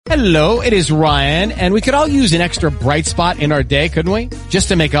Hello, it is Ryan, and we could all use an extra bright spot in our day, couldn't we? Just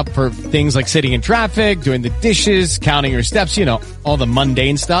to make up for things like sitting in traffic, doing the dishes, counting your steps, you know, all the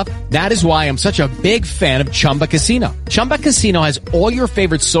mundane stuff. That is why I'm such a big fan of Chumba Casino. Chumba Casino has all your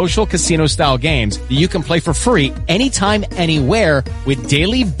favorite social casino-style games that you can play for free anytime, anywhere with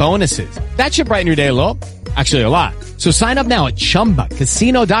daily bonuses. That should brighten your day a little. Actually, a lot. So sign up now at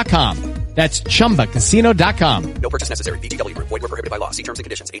ChumbaCasino.com. That's ChumbaCasino.com. No purchase necessary. VGW Group. Void where prohibited by law. See terms and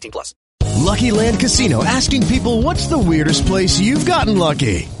conditions. 18+. Lucky Land Casino, asking people, what's the weirdest place you've gotten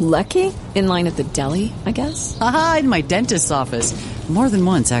lucky? Lucky? In line at the deli, I guess? Aha, in my dentist's office. More than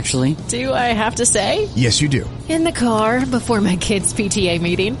once, actually. Do I have to say? Yes, you do. In the car before my kids' PTA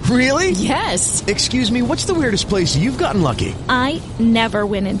meeting. Really? Yes. Excuse me, what's the weirdest place you've gotten lucky? I never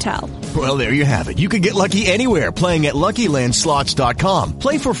win and tell. Well, there you have it. You can get lucky anywhere, playing at LuckyLandSlots.com.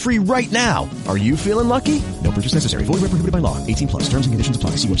 Play for free right now. Are you feeling lucky? No purchase necessary. Void where prohibited by law. 18+. Terms and conditions apply.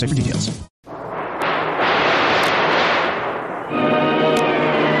 See website for details.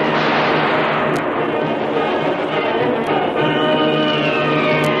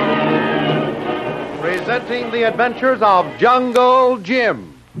 Presenting the adventures of Jungle Jim.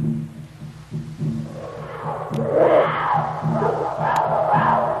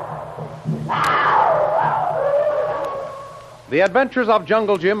 The Adventures of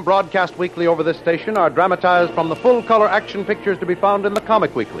Jungle Jim, broadcast weekly over this station, are dramatized from the full-color action pictures to be found in the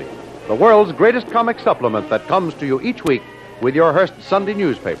Comic Weekly, the world's greatest comic supplement that comes to you each week with your Hearst Sunday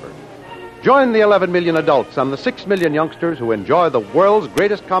newspaper. Join the 11 million adults and the 6 million youngsters who enjoy the world's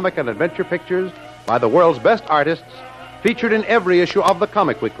greatest comic and adventure pictures by the world's best artists, featured in every issue of the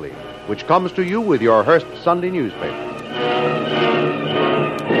Comic Weekly, which comes to you with your Hearst Sunday newspaper.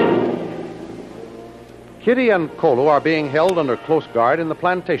 Kitty and Kolo are being held under close guard in the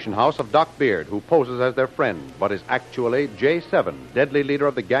plantation house of Doc Beard, who poses as their friend, but is actually J7, deadly leader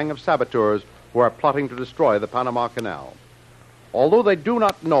of the gang of saboteurs who are plotting to destroy the Panama Canal. Although they do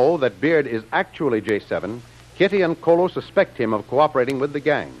not know that Beard is actually J7, Kitty and Kolo suspect him of cooperating with the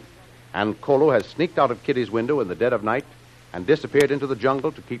gang. And Kolo has sneaked out of Kitty's window in the dead of night and disappeared into the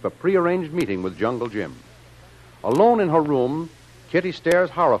jungle to keep a prearranged meeting with Jungle Jim. Alone in her room, Kitty stares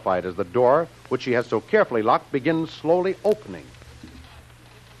horrified as the door, which she has so carefully locked, begins slowly opening.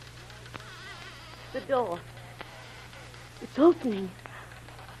 The door. It's opening.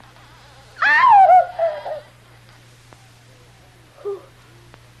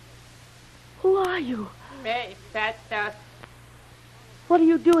 Who are you? Me, Santa. What are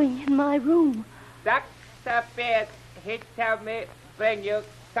you doing in my room? Dr. Beard, he tell me bring you a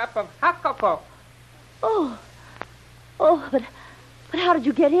cup of hot cocoa. Oh, but how did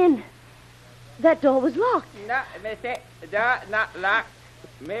you get in? That door was locked. No, Missy, door not locked.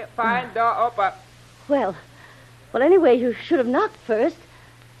 Me find door open. Well, anyway, you should have knocked first.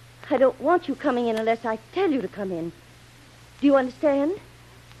 I don't want you coming in unless I tell you to come in. Do you understand?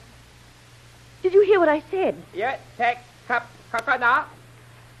 Did you hear what I said? You take cup coconut.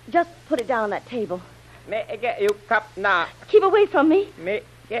 Just put it down on that table. Me get you cup now. Keep away from me. Me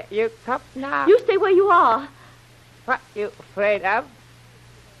get you cup now. You stay where you are. What you afraid of?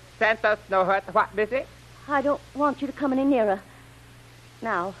 Santos no hurt what, Missy? I don't want you to come any nearer.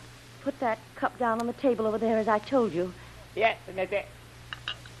 Now, put that cup down on the table over there as I told you. Yes, Missy.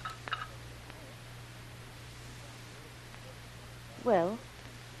 Well,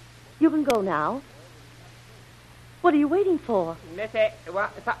 you can go now. What are you waiting for? Missy,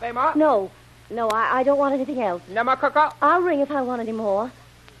 want something more? No, I don't want anything else. No more cocoa? I'll ring if I want any more.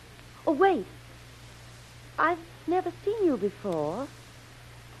 Oh, wait. I've never seen you before.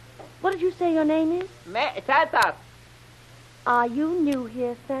 What did you say your name is? Me, Santos. Are you new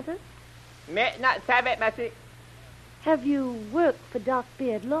here, Santos? Me not sabit, Missy. Have you worked for Doc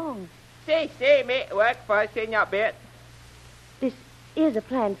Beard long? See, me work for Senor Beard. This is a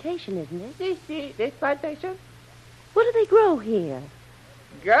plantation, isn't it? See, this plantation? What do they grow here?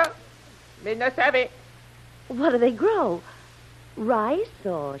 Girl, me no sabi. What do they grow? Rice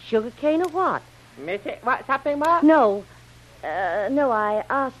or sugar cane or what? Missy, what, something more? No, I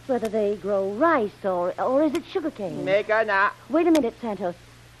asked whether they grow rice or is it sugar cane? Me go now. Wait a minute, Santos.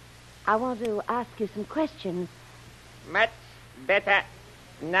 I want to ask you some questions. Much better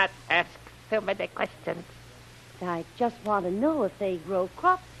not ask so many questions. I just want to know if they grow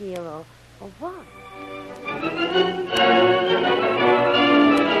crops here or what.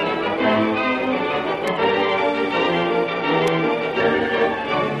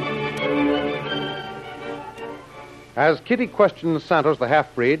 As Kitty questions Santos, the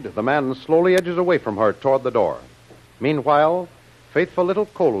half-breed, the man slowly edges away from her toward the door. Meanwhile, faithful little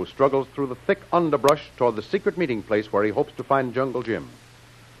Kolo struggles through the thick underbrush toward the secret meeting place where he hopes to find Jungle Jim.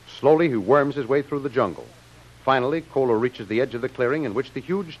 Slowly, he worms his way through the jungle. Finally, Kolo reaches the edge of the clearing in which the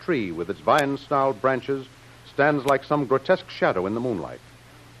huge tree with its vine-snarled branches stands like some grotesque shadow in the moonlight.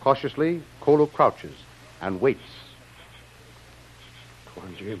 Cautiously, Kolo crouches and waits.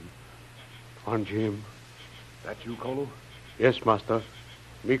 Tuan Jim. Tuan Jim. That you, Kolo? Yes, master.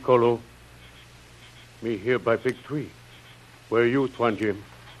 Me, Kolo. Me here by big tree. Where you, Tuan Jim?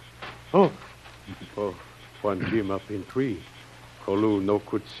 Oh, Tuan Jim up in tree. Kolo no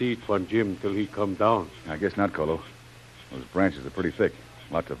could see Tuan Jim till he come down. I guess not, Kolo. Those branches are pretty thick.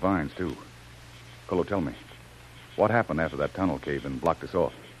 Lots of vines, too. Kolo, tell me, what happened after that tunnel caved and blocked us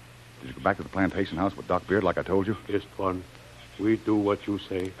off? Did you go back to the plantation house with Doc Beard like I told you? Yes, Tuan. We do what you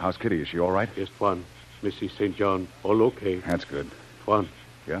say. How's Kitty? Is she all right? Yes, Tuan. Mrs. St. John, all okay. That's good. Tuan.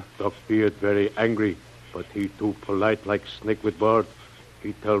 Yeah? Doc Beard very angry, but he too polite like snake with bird.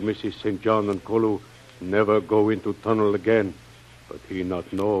 He tell Mrs. St. John and Kolo never go into tunnel again. But he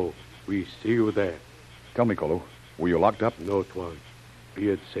not know we see you there. Tell me, Kolo, were you locked up? No, Tuan.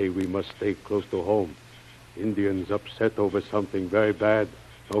 Beard say we must stay close to home. Indians upset over something very bad.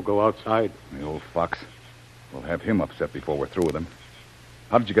 No go outside. The old fox. We'll have him upset before we're through with him.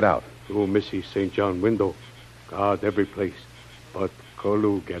 How did you get out? Through Mrs. St. John window. Guard every place. But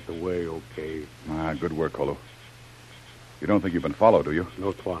Kolo get away okay. Good work, Kolo. You don't think you've been followed, do you?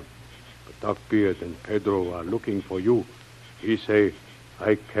 No, Tuan. But Doc Beard and Pedro are looking for you. He say,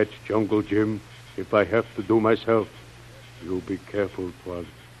 I catch Jungle Jim if I have to do myself. You be careful, Tuan.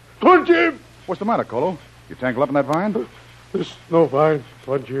 Tuan Jim! What's the matter, Kolo? You tangled up in that vine? This no vine,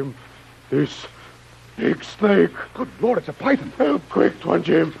 Tuan Jim. This big snake. Good Lord, it's a python. Help quick, Tuan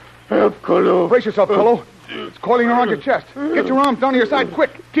Jim. Help, Kolo. Brace yourself, Kolo. It's coiling around your chest. Get your arms down to your side,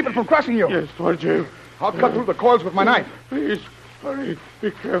 quick. Keep it from crushing you. Yes, Tuan Jim. I'll cut through the coils with my knife. Please, hurry. Be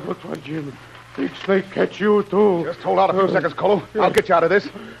careful, Tuan Jim. Big snake catch you, too. Just hold out a few seconds, Kolo. I'll get you out of this.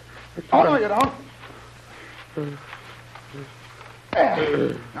 Oh, no, you don't.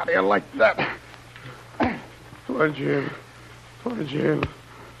 How do you like that? Tuan Jim. Tuan Jim.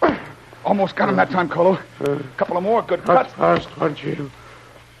 Almost got him that time, Kolo. Couple of more good cuts. Fast, Tuan Jim.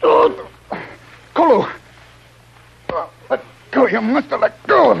 Kolo. Let go. You must have let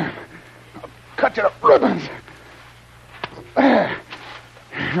go. I'll cut you to ribbons.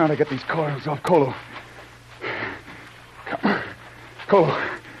 Now to get these coils off Kolo. Come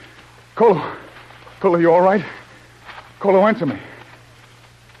on. Kolo, you all right? Kolo, answer me.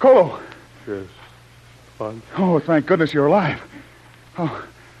 Kolo. Yes, Tuan. Oh, thank goodness you're alive. Oh,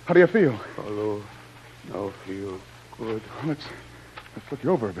 how do you feel? Kolo, now feel good. Let's look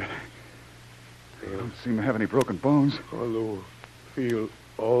you over a bit. You don't seem to have any broken bones. Kolo, feel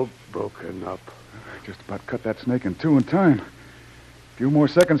all broken up. Just about cut that snake in two in time. A few more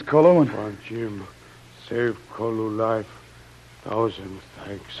seconds, Kolo, and... Tuan Jim, save Kolo life. 1,000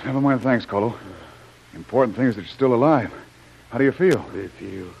 thanks. Never mind thanks, Kolo. The important thing is that you're still alive. How do you feel? I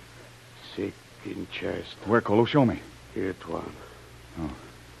feel sick in chest. Where, Kolo? Show me. Here, Tuan. Oh.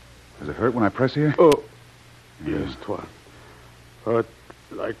 Does it hurt when I press here? Oh. Yes, Tuan. Hurt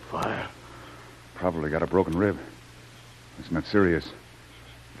like fire. Probably got a broken rib. It's not serious.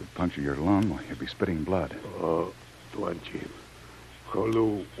 If it puncture your lung, well, you'll be spitting blood. Oh, Tuan Jim.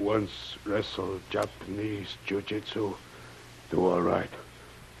 Kolo once wrestled Japanese jiu-jitsu. Do all right.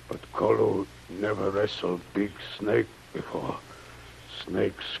 But Kolo never wrestled big snake before.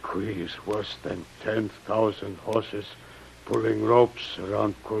 Snake squeeze worse than 10,000 horses pulling ropes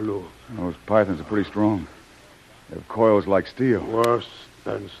around Kolo. Those pythons are pretty strong. They have coils like steel. Worse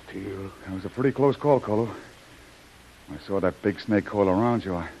than steel. It was a pretty close call, Kolo. When I saw that big snake coil around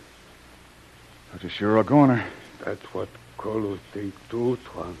you, I thought you sure a goner. That's what Kolo think too,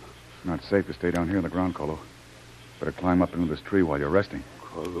 Tuan. It's not safe to stay down here on the ground, Kolo. Better climb up into this tree while you're resting.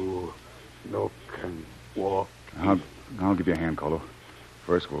 Kolo no can walk. I'll give you a hand, Kolo.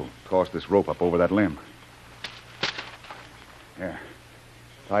 First, we'll toss this rope up over that limb. Here.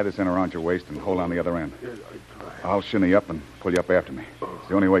 Tie this in around your waist and hold on the other end. Yes, I try. I'll shinny up and pull you up after me. It's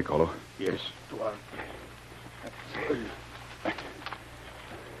the only way, Kolo. Yes, Tuan.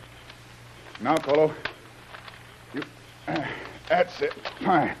 Now, Kolo. That's it.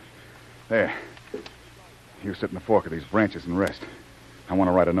 Fine. There. You sit in the fork of these branches and rest. I want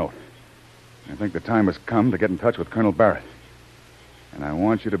to write a note. I think the time has come to get in touch with Colonel Barrett. And I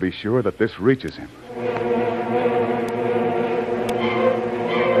want you to be sure that this reaches him.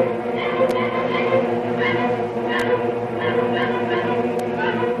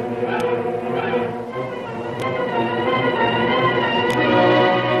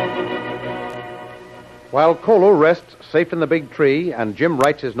 While Kolo rests safe in the big tree and Jim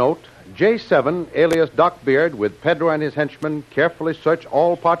writes his note, J7, alias Doc Beard, with Pedro and his henchmen, carefully search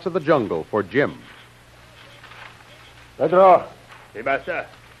all parts of the jungle for Jim. Pedro, Si, master.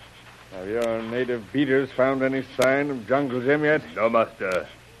 have your native beaters found any sign of Jungle Jim yet? No, master.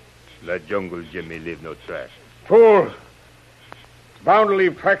 Let Jungle Jimmy leave no track. Fool! It's bound to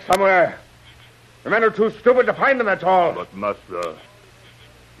leave tracks somewhere. The men are too stupid to find them, that's all. But, master...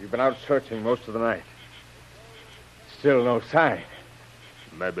 You've been out searching most of the night. Still no sign.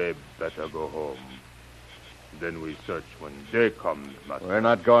 Maybe better go home. Then we search when day comes, master. We're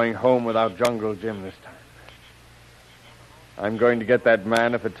not going home without Jungle Jim this time. I'm going to get that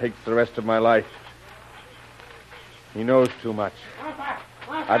man if it takes the rest of my life. He knows too much.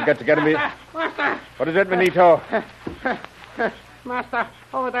 I've got to get him. Master! What is it, Benito? Master,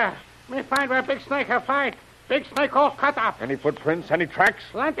 over there. Me find where Big Snake have fight. Big Snake all cut up. Any footprints? Any tracks?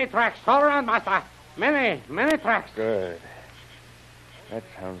 Plenty tracks all around, master. Many tracks. Good. That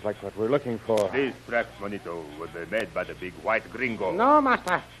sounds like what we're looking for. These tracks, Manito, were they made by the big white gringo? No,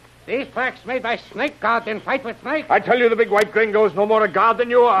 master. These tracks made by Snake God in fight with Snake. I tell you, the big white gringo is no more a god than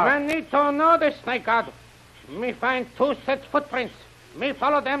you are. Manito know the Snake God. Me find 2 sets footprints. Me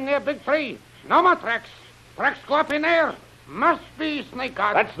follow them near big tree. No more tracks. Tracks go up in air. Must be Snake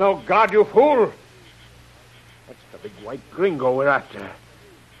God. That's no god, you fool. That's the big white gringo we're after.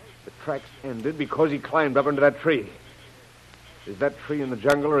 The tracks ended because he climbed up into that tree. Is that tree in the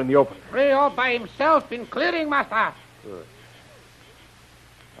jungle or in the open? Tree all by himself in clearing, master. Good.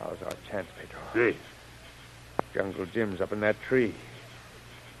 Now's our chance, Pedro. Si. Jungle Jim's up in that tree.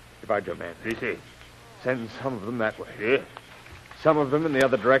 Divide your men. Si. Send some of them that way. Si. Some of them in the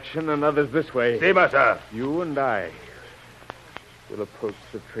other direction and others this way. Si, master. You and I will approach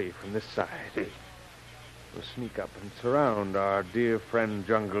the tree from this side. Si. We'll sneak up and surround our dear friend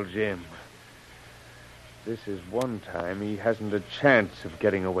Jungle Jim. This is one time he hasn't a chance of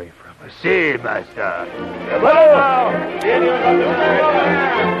getting away from us. Si, master.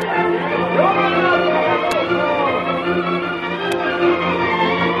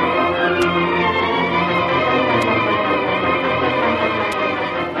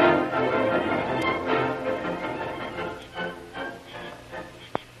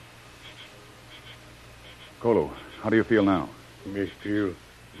 Kolo, how do you feel now? Me feel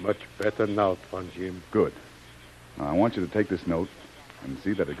much better now, Tuan Jim. Good. Now, I want you to take this note and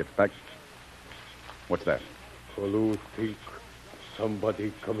see that it gets back. What's that? Kolo think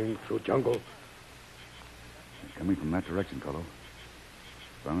somebody coming through jungle. It's coming from that direction, Kolo.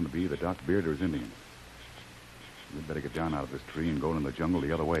 Bound to be the Doc Beard or his Indians. We'd better get down out of this tree and go in the jungle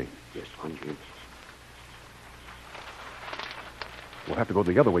the other way. Yes, Tuan Jim. We'll have to go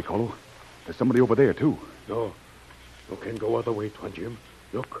the other way, Kolo. There's somebody over there, too. No can go other way, Tuan Jim.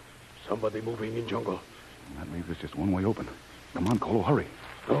 Look, somebody moving in jungle. That leaves us just one way open. Come on, Kolo, hurry.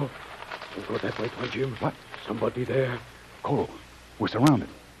 No, don't go that way, Tuan Jim. What? Somebody there. Kolo, we're surrounded.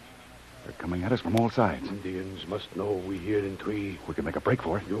 They're coming at us from all sides. Indians must know we here in tree. We can make a break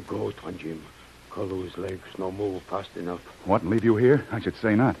for it. You go, Tuan Jim. Kolo's legs no move fast enough. What, and leave you here? I should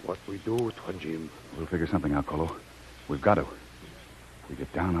say not. What we do, Tuan Jim? We'll figure something out, Kolo. We've got to. If we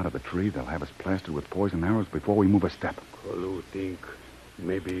get down out of the tree, they'll have us plastered with poison arrows before we move a step. Kolo think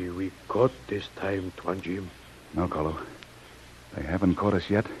maybe we caught this time, Tuan Jim. No, Kolo. They haven't caught us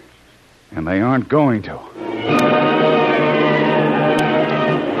yet, and they aren't going to.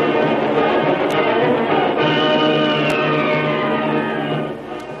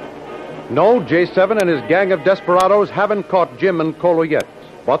 No, J7 and his gang of desperados haven't caught Jim and Kolo yet,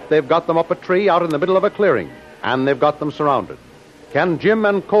 but they've got them up a tree out in the middle of a clearing, and they've got them surrounded. Can Jim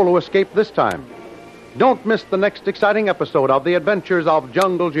and Kolo escape this time? Don't miss the next exciting episode of The Adventures of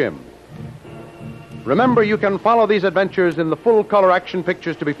Jungle Jim. Remember, you can follow these adventures in the full-color action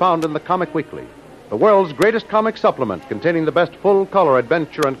pictures to be found in the Comic Weekly, the world's greatest comic supplement containing the best full-color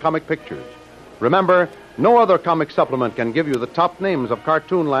adventure and comic pictures. Remember, no other comic supplement can give you the top names of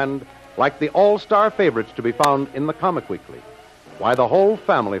Cartoonland like the all-star favorites to be found in the Comic Weekly. Why, the whole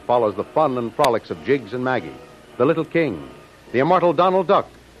family follows the fun and frolics of Jiggs and Maggie, the Little King, the immortal Donald Duck,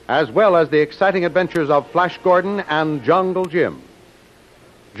 as well as the exciting adventures of Flash Gordon and Jungle Jim.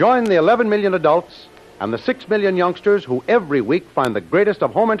 Join the 11 million adults and the 6 million youngsters who every week find the greatest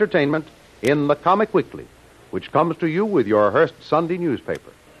of home entertainment in the Comic Weekly, which comes to you with your Hearst Sunday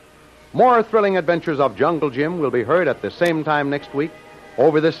newspaper. More thrilling adventures of Jungle Jim will be heard at the same time next week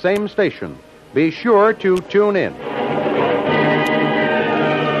over this same station. Be sure to tune in.